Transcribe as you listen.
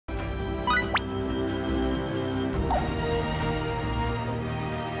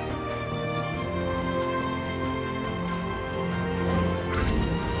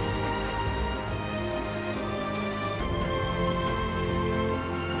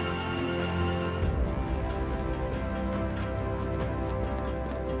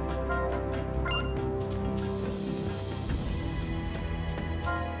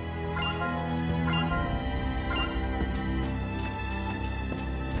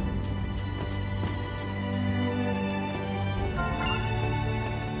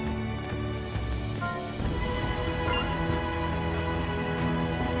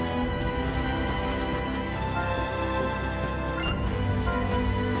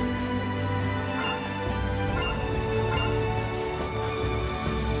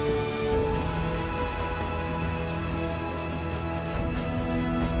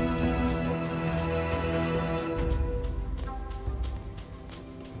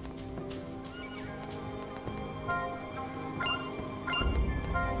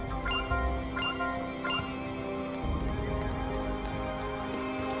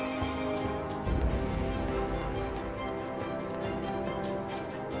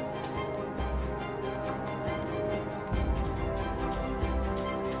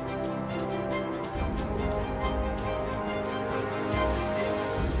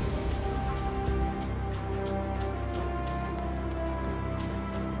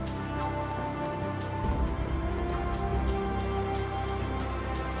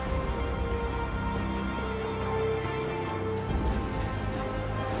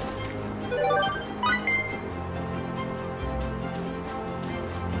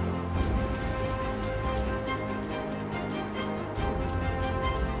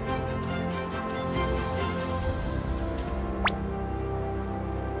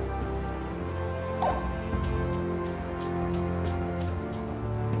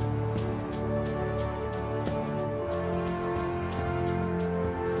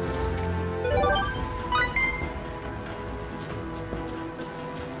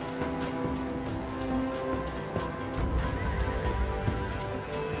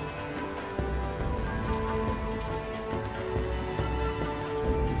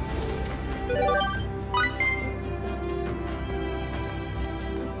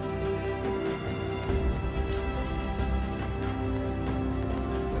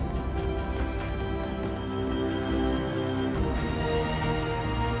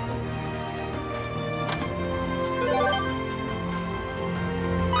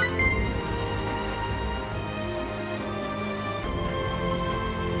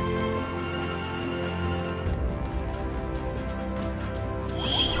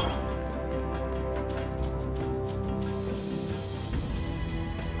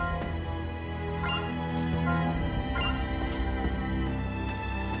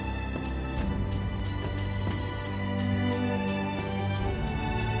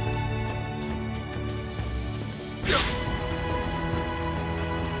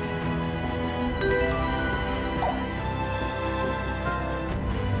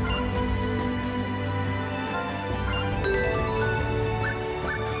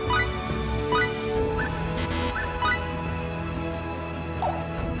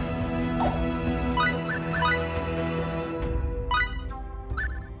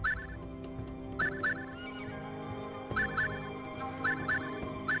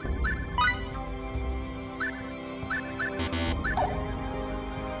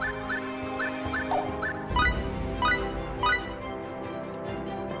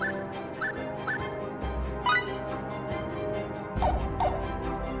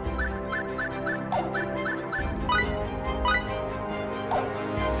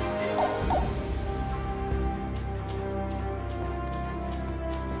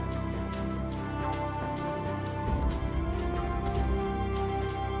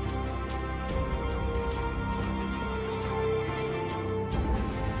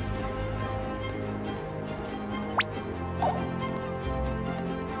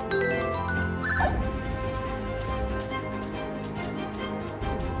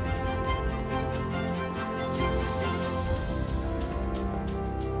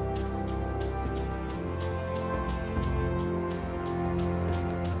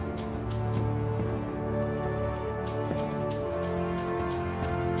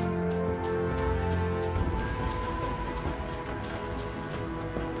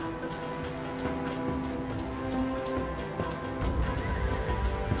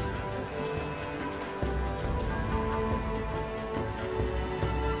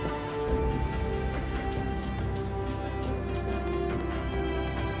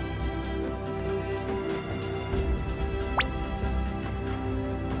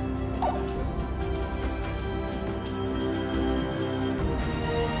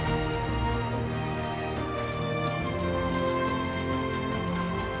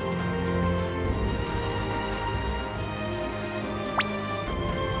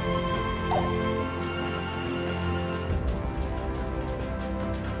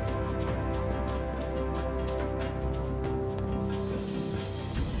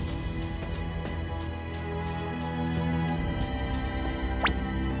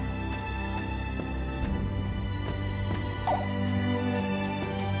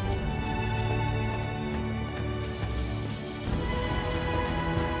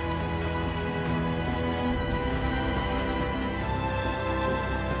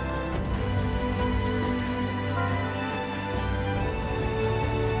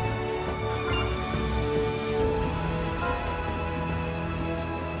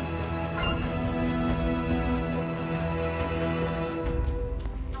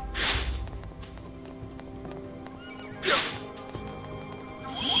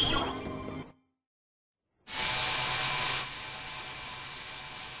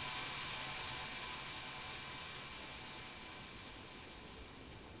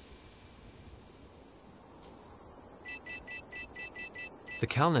The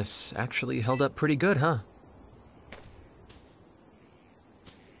Calnus actually held up pretty good, huh?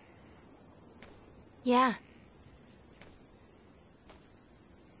 Yeah.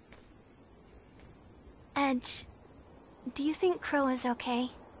 Edge, do you think Crow is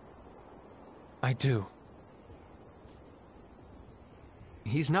okay? I do.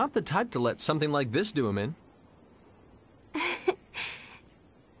 He's not the type to let something like this do him in.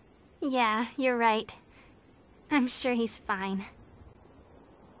 Yeah, you're right. I'm sure he's fine.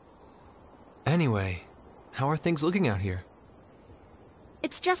 Anyway, how are things looking out here?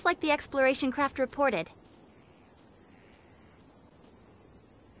 It's just like the exploration craft reported.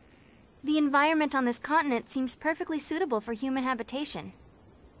 The environment on this continent seems perfectly suitable for human habitation.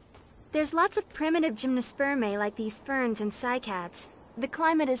 There's lots of primitive gymnospermae like these ferns and cycads. The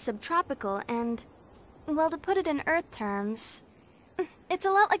climate is subtropical and, well, to put it in Earth terms, it's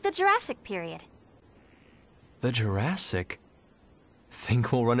a lot like the Jurassic period. The Jurassic?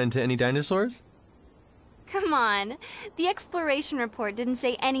 Think we'll run into any dinosaurs? Come on, the exploration report didn't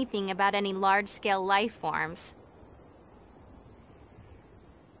say anything about any large-scale life forms.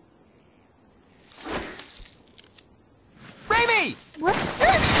 Raimi! What?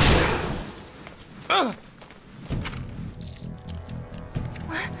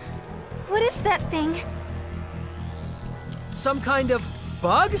 What is that thing? Some kind of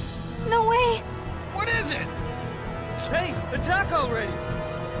bug? No way! What is it? Hey, attack already!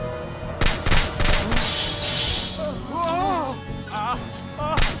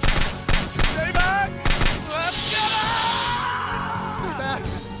 Stay back! Let's get out! Stay back!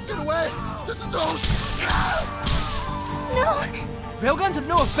 Get away! Don't! No! Railguns have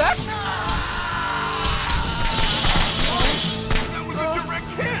no effect? That was a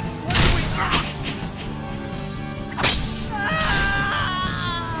direct hit! What do we...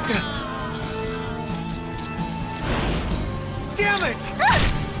 Damn it!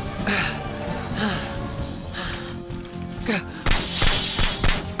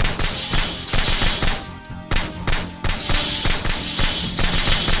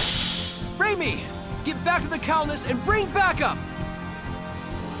 Raimi! Get back to the Calnus and bring backup!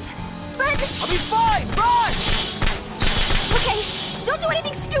 But... I'll be fine! Run! Okay, don't do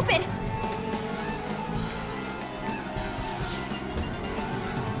anything stupid!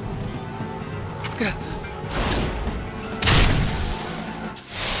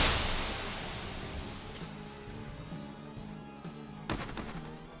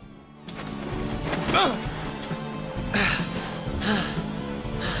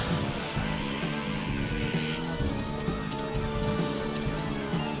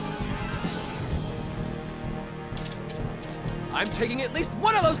 I'm taking at least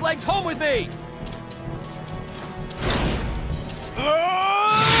one of those legs home with me!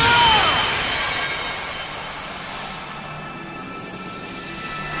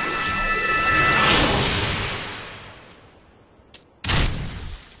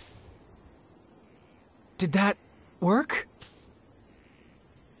 Did that work?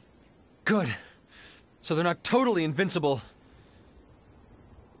 Good. So they're not totally invincible.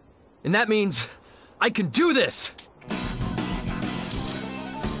 And that means I can do this!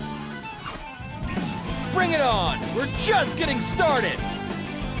 Bring it on! We're just getting started!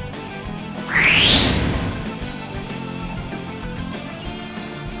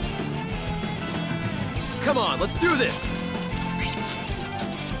 Come on, let's do this!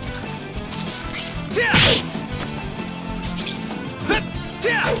 Yeah!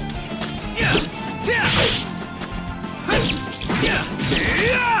 Yeah! Yeah!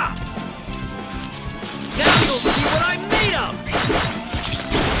 Yeah! Now you'll see what I'm made of!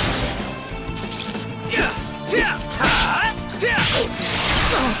 Yeah! Yeah! Ha! Yeah!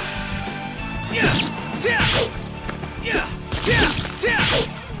 Yeah! Yeah! Yeah! Yeah!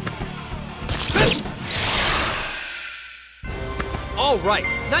 All right,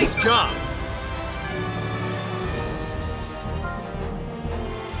 nice job!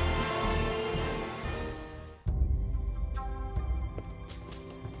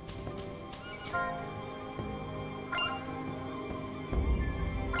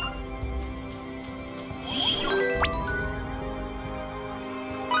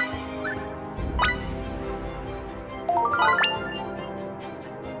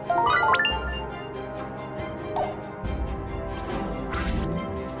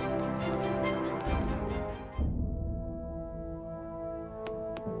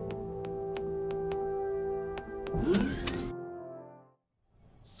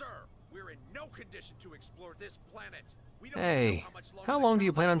 Sir, we're in no condition to explore this planet. We don't Hey, know how much longer how the long do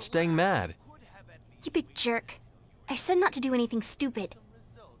you plan on Calnus staying will mad? You big jerk. I said not to do anything stupid.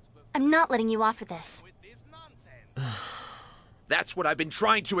 I'm not letting you off for this. with this nonsense. That's what I've been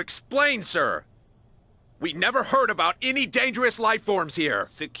trying to explain, sir. We never heard about any dangerous life forms here.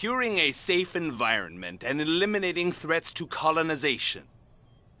 Securing a safe environment and eliminating threats to colonization.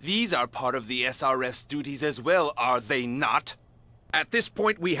 These are part of the SRF's duties as well, are they not? At this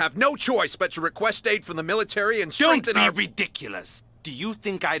point, we have no choice but to request aid from the military and Don't strengthen be our... ridiculous! Do you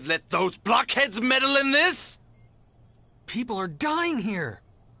think I'd let those blockheads meddle in this? People are dying here.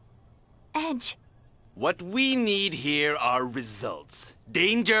 Edge. What we need here are results.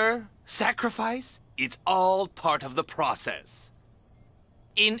 Danger, sacrifice, it's all part of the process.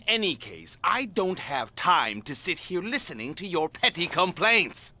 In any case, I don't have time to sit here listening to your petty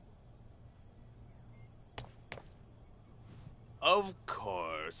complaints. Of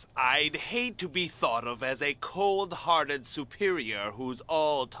course, I'd hate to be thought of as a cold-hearted superior who's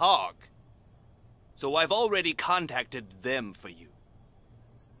all talk. So I've already contacted them for you.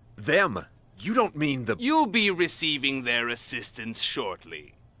 Them? You don't mean the... You'll be receiving their assistance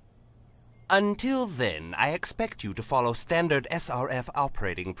shortly. Until then, I expect you to follow standard SRF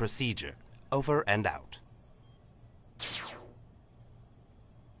operating procedure. Over and out.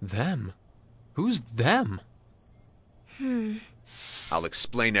 Them? Who's them? I'll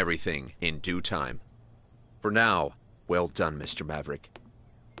explain everything in due time. For now, well done, Mr. Maverick.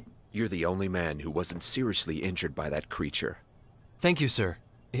 You're the only man who wasn't seriously injured by that creature. Thank you, sir.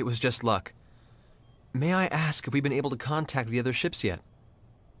 It was just luck. May I ask if we've been able to contact the other ships yet?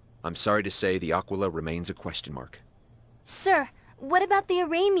 I'm sorry to say the Aquila remains a question mark. Sir, what about the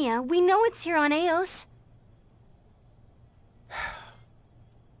Aramia? We know it's here on Eos.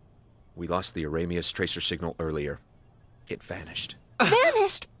 We lost the Aramia's tracer signal earlier. It vanished.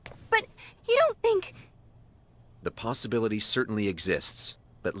 Vanished? But you don't think... The possibility certainly exists,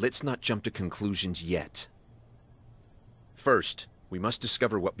 but let's not jump to conclusions yet. First, we must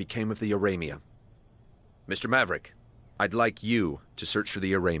discover what became of the Aramia. Mr. Maverick, I'd like you to search for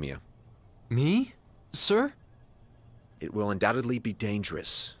the Aramia. Me? Sir? It will undoubtedly be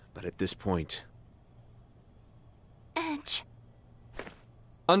dangerous, but at this point... Edge.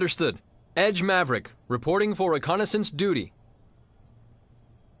 Understood. Edge Maverick, reporting for reconnaissance duty.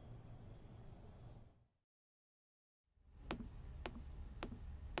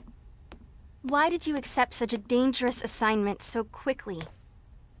 Why did you accept such a dangerous assignment so quickly?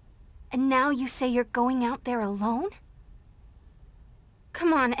 And now you say you're going out there alone?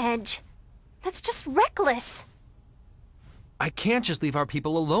 Come on, Edge. That's just reckless. I can't just leave our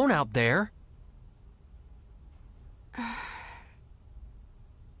people alone out there.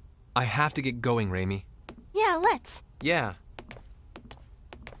 I have to get going, Raimi. Yeah, let's. Yeah.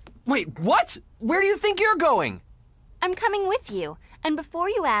 Wait, what? Where do you think you're going? I'm coming with you. And before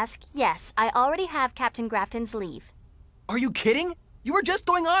you ask, yes, I already have Captain Grafton's leave. Are you kidding? You were just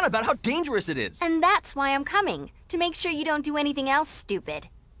going on about how dangerous it is. And that's why I'm coming. To make sure you don't do anything else stupid.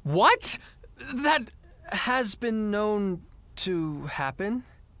 What? That has been known to happen?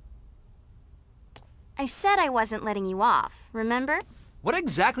 I said I wasn't letting you off, remember? What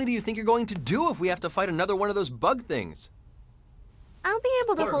exactly do you think you're going to do if we have to fight another one of those bug things? I'll be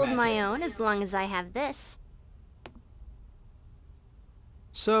able to hold my own as long as I have this.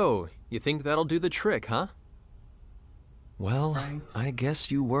 So, you think that'll do the trick, huh? Well, I guess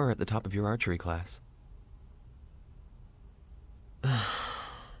you were at the top of your archery class.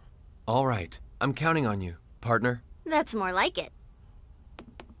 All right, I'm counting on you, partner. That's more like it.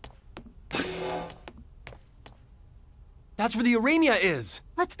 That's where the Aramia is!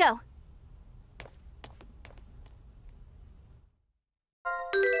 Let's go.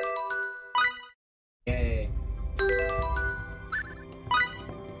 Yay.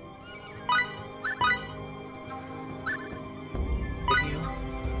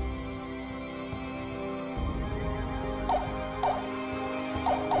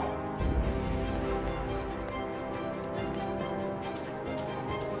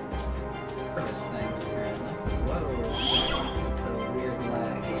 Purpose things apparently. Whoa. A weird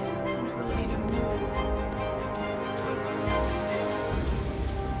lag and inability to move.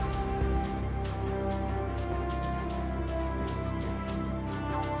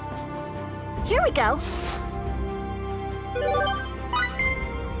 Here we go.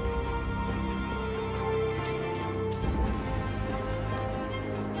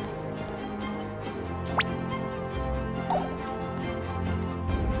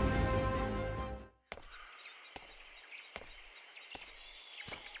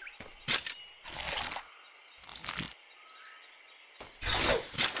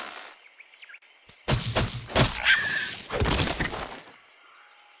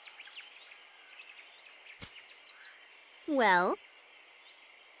 Well,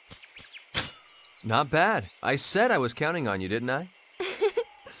 Not bad. I said I was counting on you, didn't I?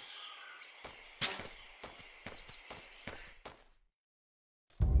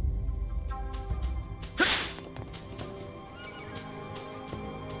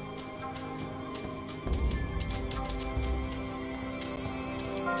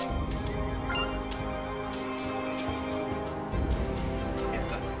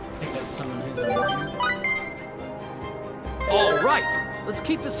 Pick up someone who's a miner. All right, let's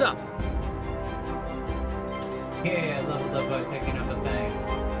keep this up. Yeah, I leveled up by picking up a thing.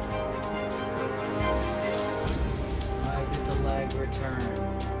 Why did the lag return?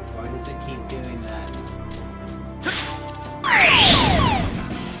 Why does it keep doing that?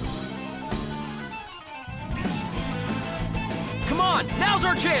 Come on, now's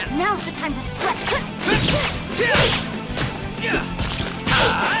our chance. Now's the time to stretch.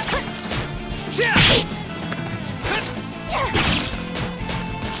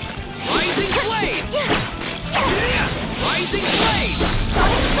 Rising blade. Rising blade.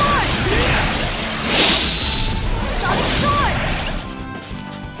 Sonic sword! Sonic sword!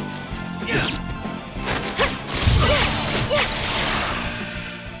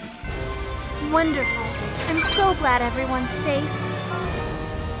 Wonderful. I'm so glad everyone's safe.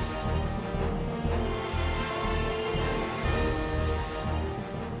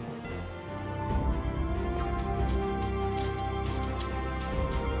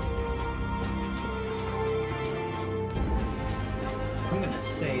 I'm gonna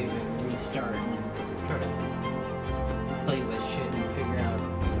save and restart and try to play with shit and figure out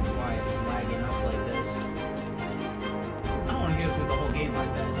why it's lagging up like this. I don't want to go through the whole game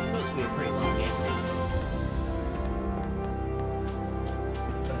like that.